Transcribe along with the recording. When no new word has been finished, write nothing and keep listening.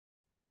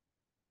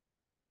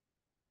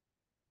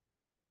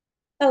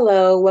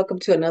Hello, welcome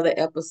to another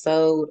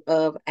episode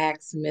of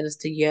Ask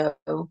Minister Yo.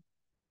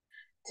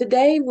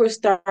 Today we're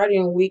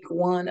starting week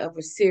one of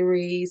a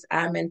series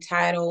I'm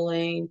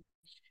entitling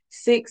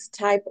Six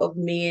Type of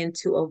Men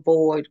to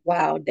Avoid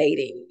While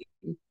Dating.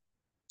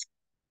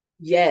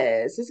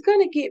 Yes, it's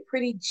going to get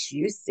pretty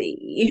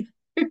juicy.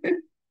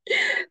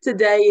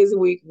 Today is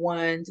week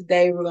one.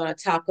 Today we're going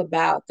to talk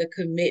about the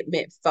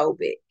commitment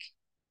phobic.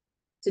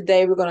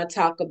 Today we're going to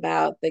talk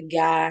about the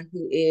guy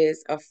who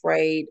is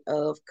afraid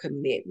of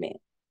commitment.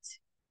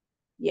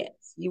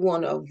 Yes, you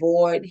want to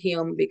avoid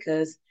him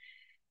because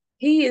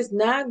he is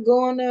not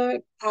going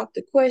to pop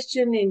the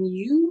question and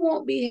you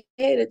won't be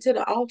headed to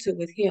the altar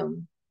with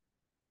him.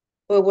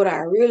 But what I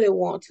really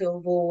want to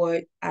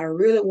avoid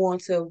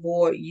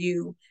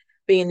you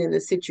being in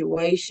a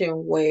situation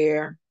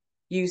where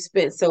you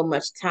spent so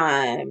much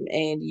time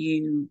and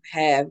you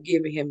have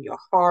given him your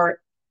heart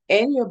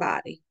and your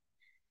body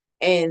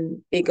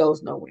and it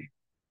goes nowhere.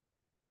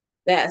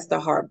 That's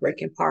the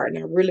heartbreaking part.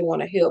 And I really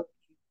want to help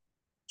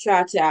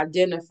try to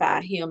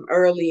identify him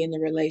early in the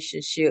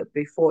relationship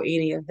before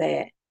any of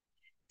that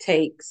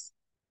takes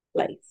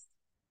place.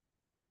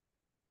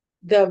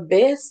 The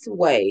best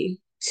way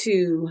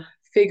to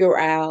figure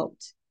out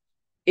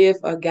if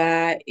a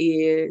guy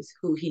is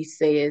who he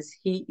says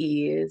he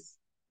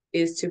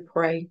is to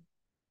pray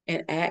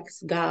and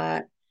ask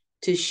God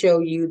to show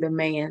you the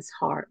man's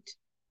heart.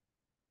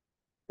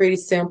 Pretty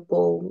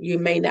simple. You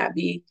may not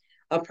be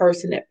a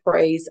person that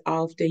prays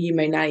often. You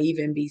may not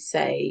even be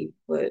saved,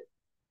 but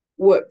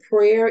what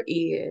prayer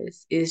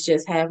is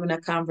just having a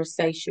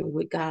conversation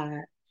with God.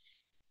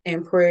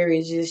 And prayer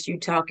is just you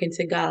talking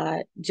to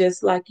God,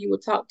 just like you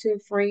would talk to a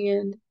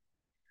friend.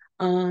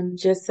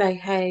 Just say,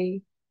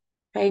 hey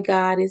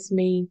God, it's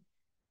me.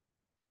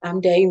 I'm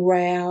Dave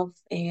Ralph,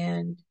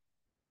 and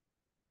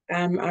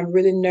I'm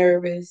really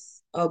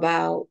nervous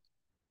about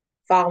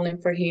falling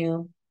for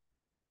him.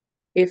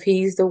 If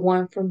he's the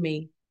one for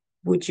me,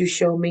 would you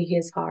show me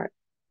his heart?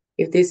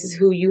 If this is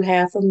who you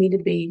have for me to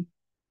be,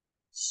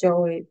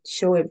 show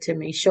it to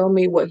me. Show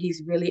me what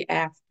he's really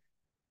after.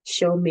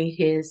 Show me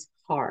his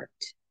heart.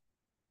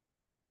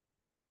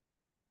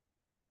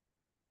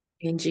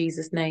 In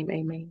Jesus' name,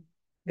 amen.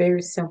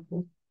 Very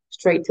simple,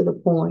 straight to the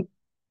point.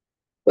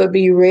 But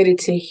be ready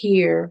to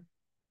hear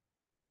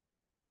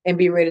and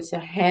be ready to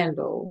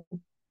handle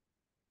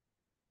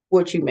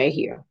what you may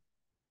hear.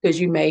 Because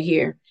you may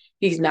hear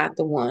he's not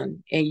the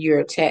one and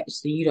you're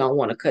attached and you don't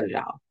want to cut it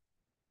off.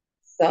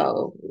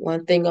 So,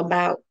 one thing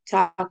about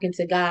talking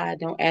to God,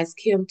 don't ask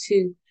him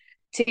to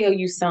tell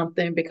you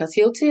something because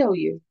he'll tell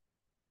you.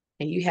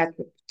 And you have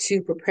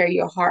to prepare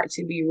your heart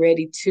to be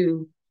ready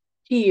to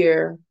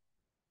hear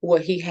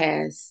what he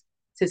has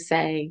to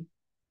say.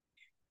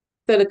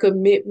 So, the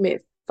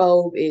commitment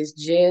phobe is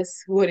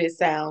just what it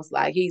sounds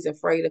like. He's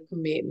afraid of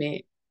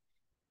commitment.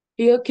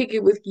 He'll kick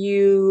it with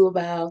you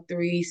about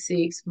 3,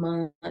 6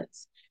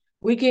 months.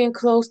 We getting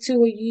close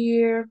to a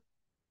year.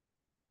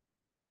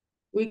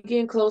 We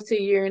getting close to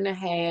a year and a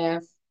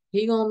half.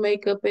 He gonna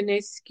make up an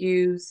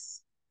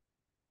excuse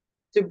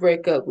to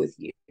break up with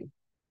you.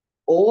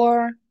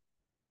 Or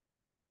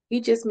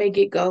he just may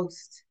get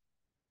ghost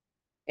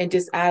and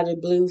just out of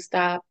the blue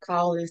stop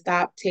calling,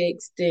 stop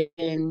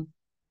texting,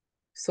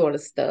 sort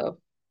of stuff.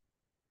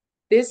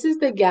 This is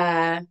the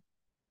guy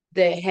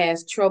that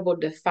has trouble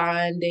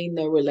defining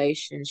the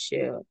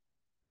relationship.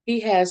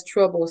 He has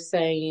trouble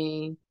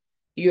saying,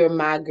 you're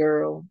my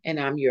girl and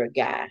I'm your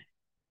guy.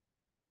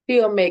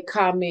 He'll make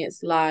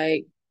comments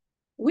like,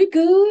 we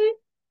good.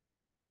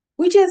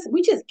 We just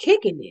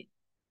kicking it.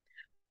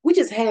 We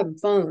just having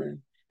fun.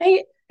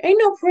 Ain't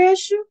no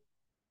pressure.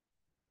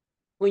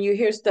 When you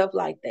hear stuff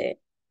like that,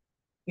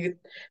 you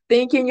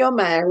think in your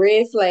mind,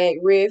 red flag,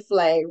 red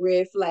flag,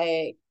 red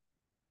flag.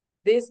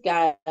 This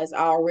guy is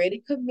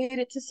already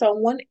committed to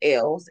someone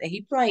else and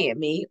he playing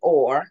me,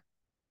 or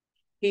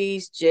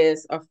he's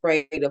just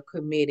afraid of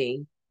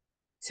committing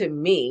to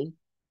me,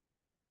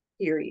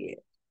 period.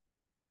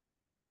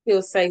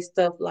 He'll say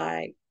stuff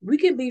like, we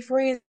can be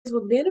friends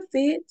with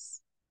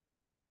benefits.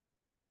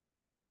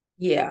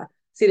 Yeah.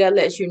 See, that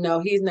lets you know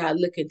he's not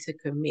looking to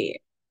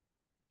commit.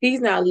 He's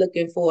not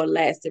looking for a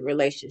lasting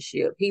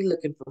relationship. He's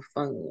looking for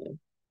fun.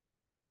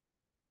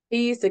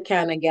 He's the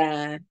kind of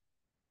guy,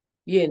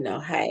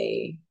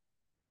 hey,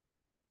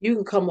 you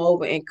can come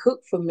over and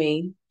cook for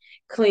me,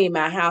 clean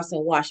my house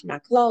and wash my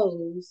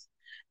clothes.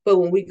 But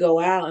when we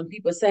go out and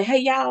people say, hey,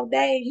 y'all,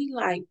 Dave, he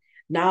like,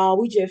 nah,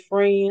 we just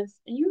friends.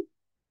 And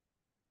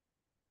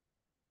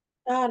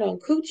I done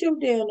cooked your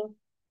dinner,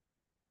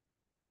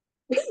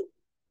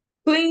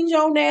 cleaned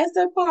your nasty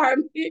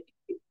apartment,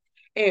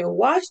 and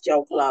washed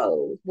your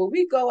clothes. But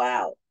we go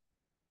out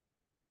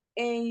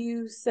and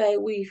you say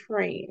we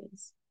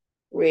friends.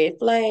 Red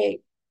flag,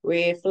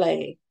 red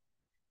flag.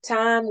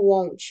 Time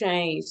won't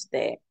change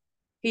that.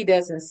 He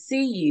doesn't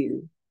see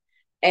you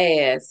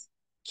as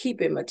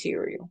keeping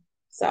material.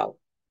 So,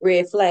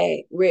 red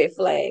flag, red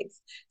flags.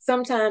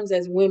 Sometimes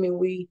as women,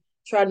 we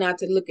try not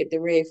to look at the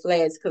red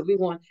flags because we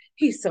want,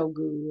 he's so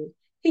good.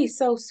 He's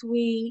so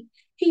sweet.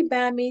 He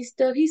buy me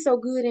stuff. He's so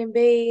good in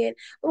bed.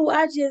 Oh,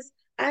 I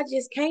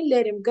just can't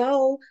let him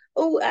go.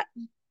 Oh,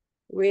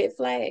 red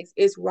flags.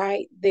 It's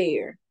right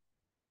there.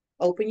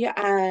 Open your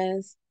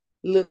eyes.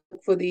 Look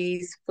for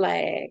these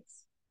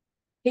flags.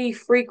 He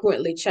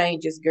frequently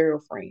changes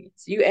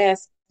girlfriends. You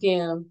ask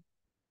him,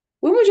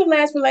 when was your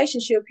last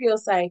relationship? He'll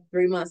say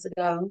 3 months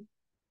ago.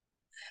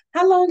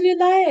 How long did it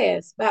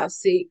last? About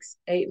 6,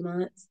 8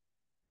 months.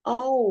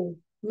 Oh,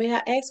 may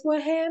I ask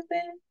what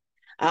happened?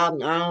 I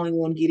don't even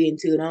want to get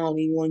into it. I don't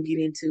even want to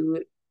get into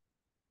it.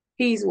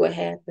 He's what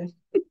happened.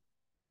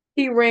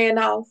 He ran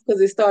off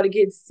because it started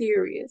getting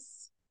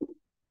serious.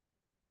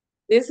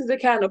 This is the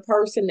kind of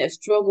person that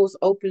struggles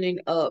opening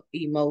up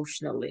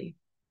emotionally.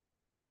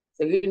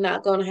 So you're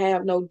not going to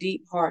have no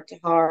deep heart to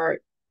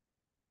heart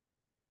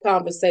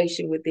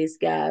conversation with this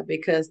guy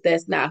because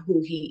that's not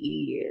who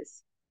he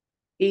is.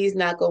 He's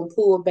not going to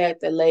pull back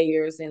the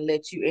layers and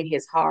let you in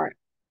his heart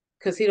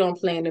because he don't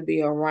plan to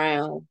be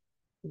around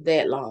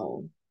that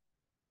long.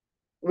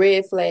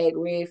 Red flag,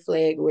 red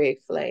flag, red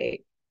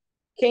flag.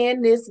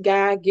 Can this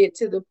guy get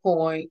to the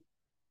point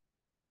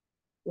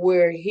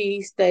where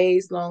he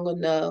stays long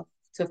enough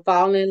to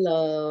fall in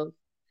love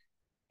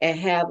and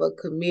have a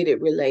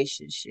committed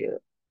relationship?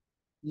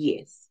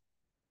 Yes,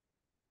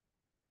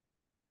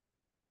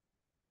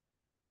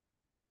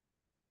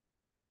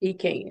 he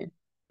can,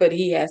 but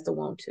he has to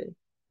want to.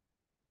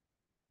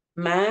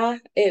 My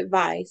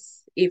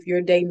advice, if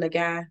you're dating a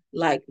guy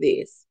like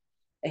this,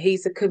 and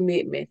he's a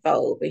commitment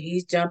phobe, and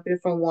he's jumping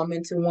from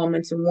woman to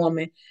woman to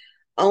woman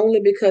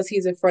only because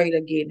he's afraid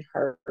of getting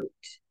hurt.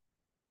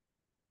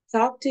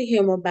 Talk to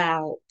him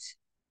about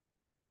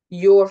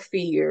your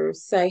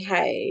fears. Say,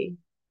 hey,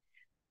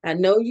 I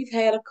know you've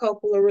had a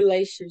couple of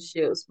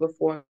relationships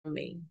before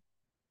me.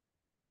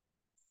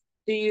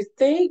 Do you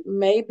think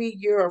maybe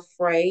you're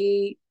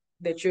afraid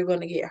that you're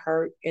going to get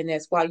hurt and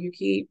that's why you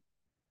keep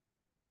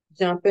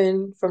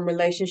jumping from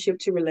relationship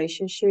to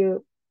relationship?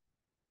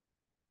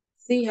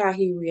 See how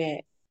he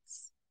reacts.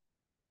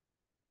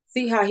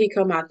 See how he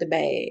come out the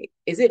bag.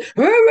 Is it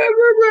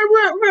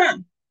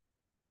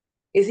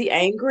is he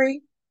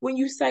angry when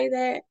you say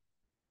that?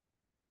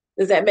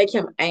 Does that make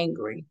him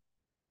angry?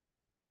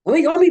 Well,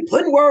 you gonna be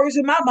putting words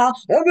in my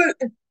mouth.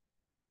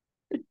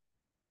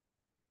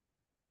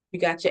 You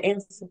got your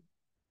answer.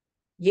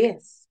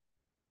 Yes.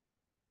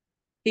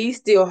 He's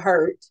still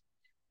hurt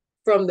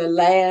from the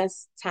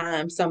last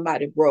time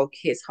somebody broke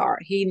his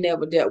heart. He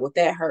never dealt with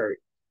that hurt.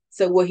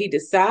 So what he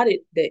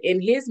decided that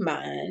in his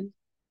mind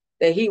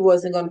that he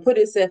wasn't going to put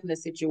himself in a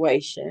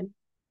situation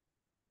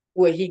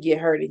where he get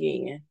hurt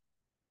again.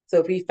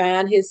 So if he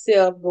find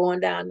himself going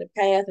down the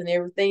path and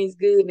everything's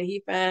good and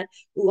he find,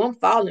 ooh, I'm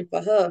falling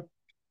for her,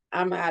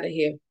 I'm out of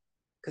here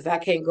because I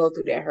can't go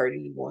through that hurt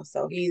anymore.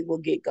 So he will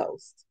get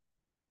ghost.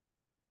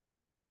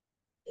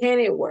 Can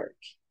it work?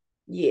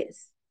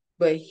 Yes.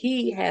 But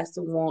he has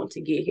to want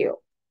to get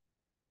help.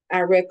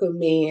 I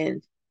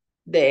recommend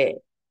that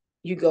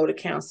you go to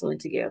counseling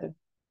together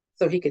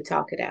so he could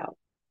talk it out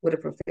with a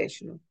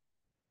professional.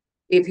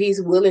 If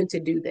he's willing to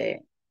do that,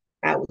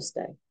 I would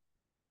stay.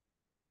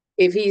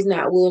 If he's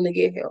not willing to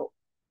get help,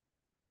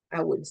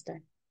 I wouldn't stay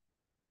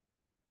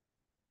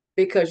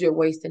because you're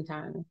wasting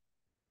time.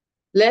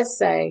 Let's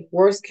say,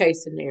 worst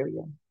case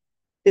scenario,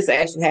 this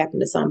actually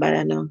happened to somebody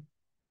I know.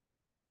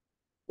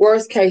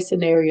 Worst case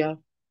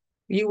scenario,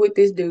 you with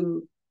this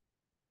dude,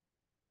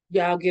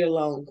 y'all get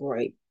along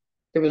great.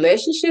 The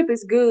relationship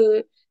is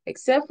good,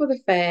 except for the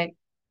fact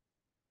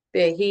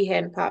that he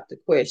hadn't popped the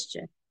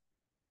question.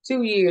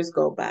 2 years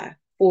go by,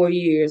 4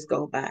 years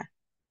go by,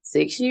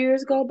 6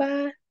 years go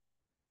by,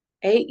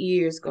 8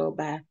 years go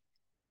by,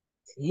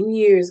 10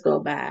 years go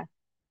by.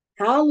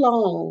 How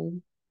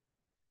long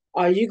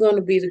are you going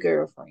to be the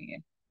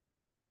girlfriend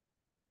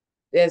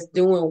that's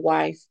doing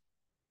wife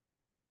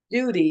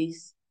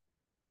duties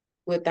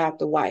without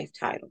the wife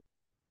title?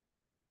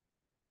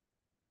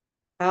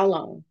 How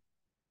long?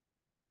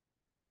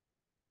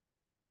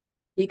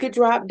 He could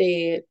drop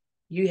dead.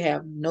 You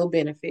have no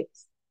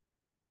benefits.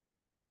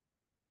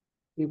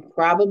 You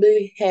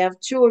probably have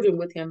children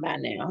with him by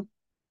now.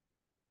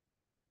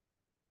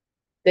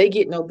 They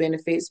get no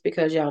benefits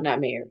because y'all not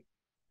married.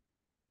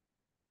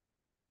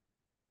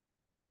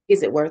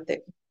 Is it worth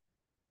it?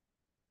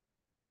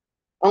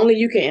 Only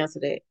you can answer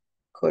that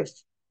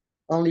question.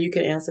 Only you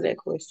can answer that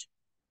question.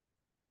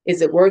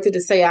 Is it worth it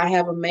to say I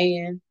have a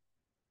man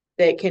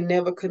that can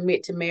never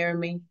commit to marry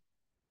me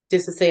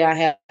just to say I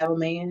have a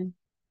man?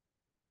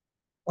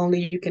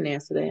 Only you can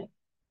answer that.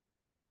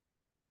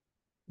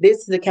 This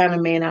is the kind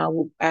of man I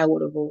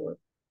would avoid.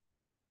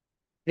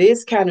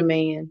 This kind of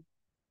man,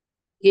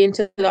 getting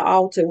to the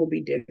altar will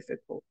be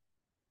difficult.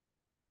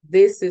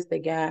 This is the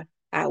guy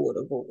I would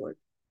avoid.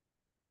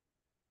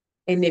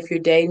 And if you're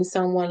dating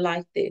someone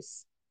like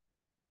this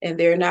and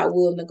they're not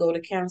willing to go to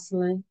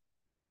counseling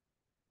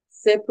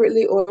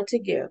separately or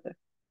together,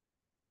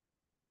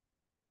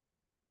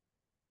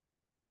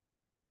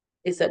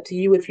 it's up to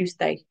you if you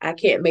stay. I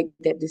can't make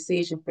that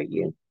decision for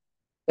you.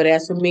 But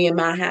as for me and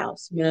my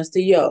house, Minister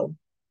Yo,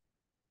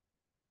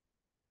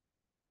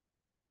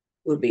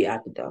 will be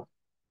out the door.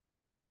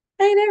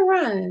 Ain't that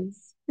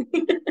rhymes?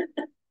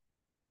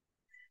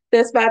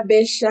 That's my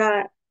best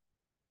shot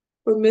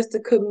for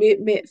Mr.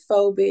 Commitment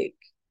Phobic.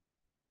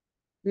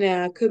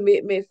 Now,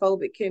 commitment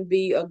phobic can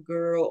be a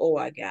girl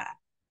or a guy,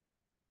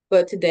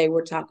 but today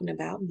we're talking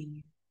about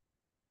men.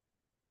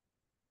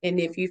 And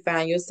if you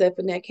find yourself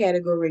in that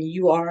category and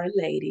you are a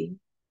lady,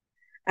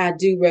 I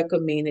do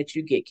recommend that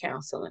you get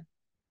counseling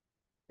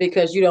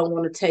because you don't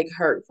want to take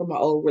hurt from an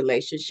old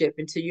relationship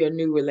into your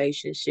new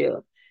relationship.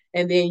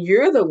 And then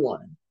you're the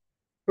one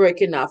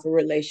breaking off a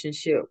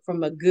relationship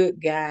from a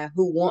good guy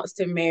who wants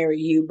to marry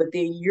you, but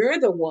then you're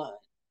the one.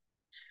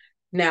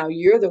 Now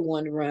you're the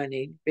one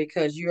running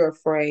because you're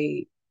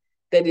afraid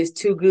that it's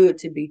too good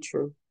to be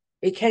true.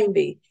 It can't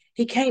be.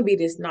 He can't be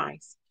this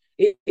nice.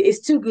 It's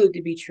too good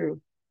to be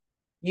true.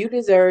 You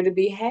deserve to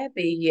be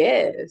happy.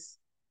 Yes,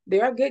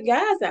 there are good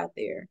guys out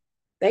there.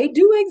 They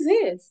do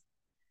exist.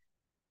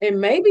 And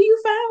maybe you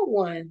found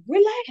one.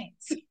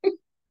 Relax.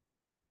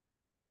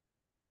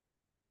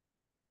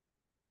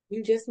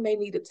 You just may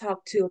need to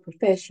talk to a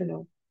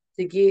professional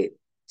to get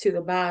to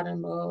the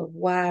bottom of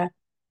why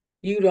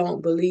you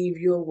don't believe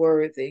you're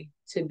worthy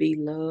to be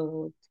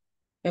loved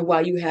and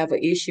why you have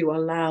an issue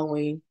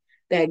allowing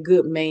that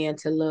good man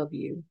to love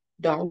you.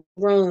 Don't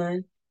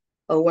run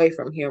away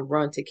from him,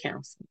 run to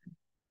counseling.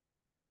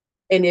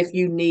 And if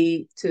you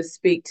need to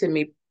speak to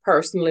me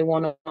personally,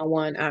 one on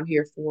one, I'm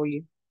here for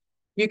you.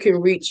 You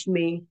can reach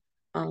me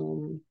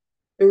through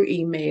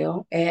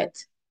email at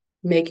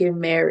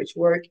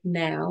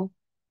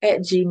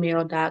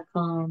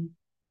makingmarriageworknow@gmail.com.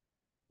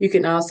 You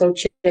can also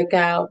check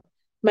out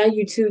my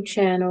YouTube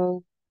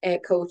channel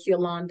at Coach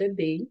Yolanda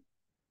B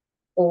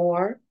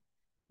or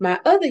my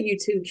other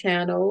YouTube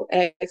channel,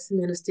 Ex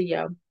Minister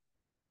Yo.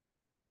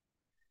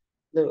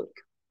 Look,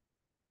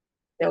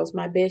 that was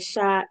my best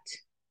shot.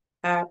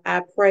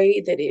 I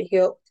pray that it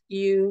helped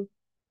you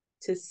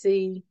to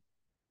see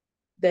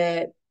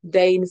that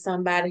dating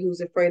somebody who's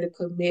afraid of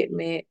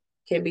commitment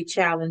can be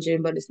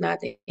challenging, but it's not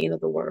the end of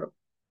the world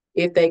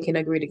if they can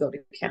agree to go to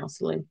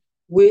counseling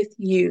with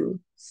you,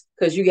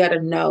 because you got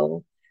to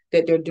know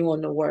that they're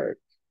doing the work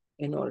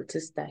in order to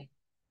stay.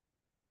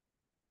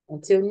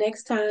 Until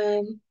next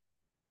time,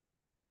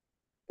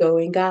 go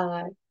in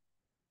God.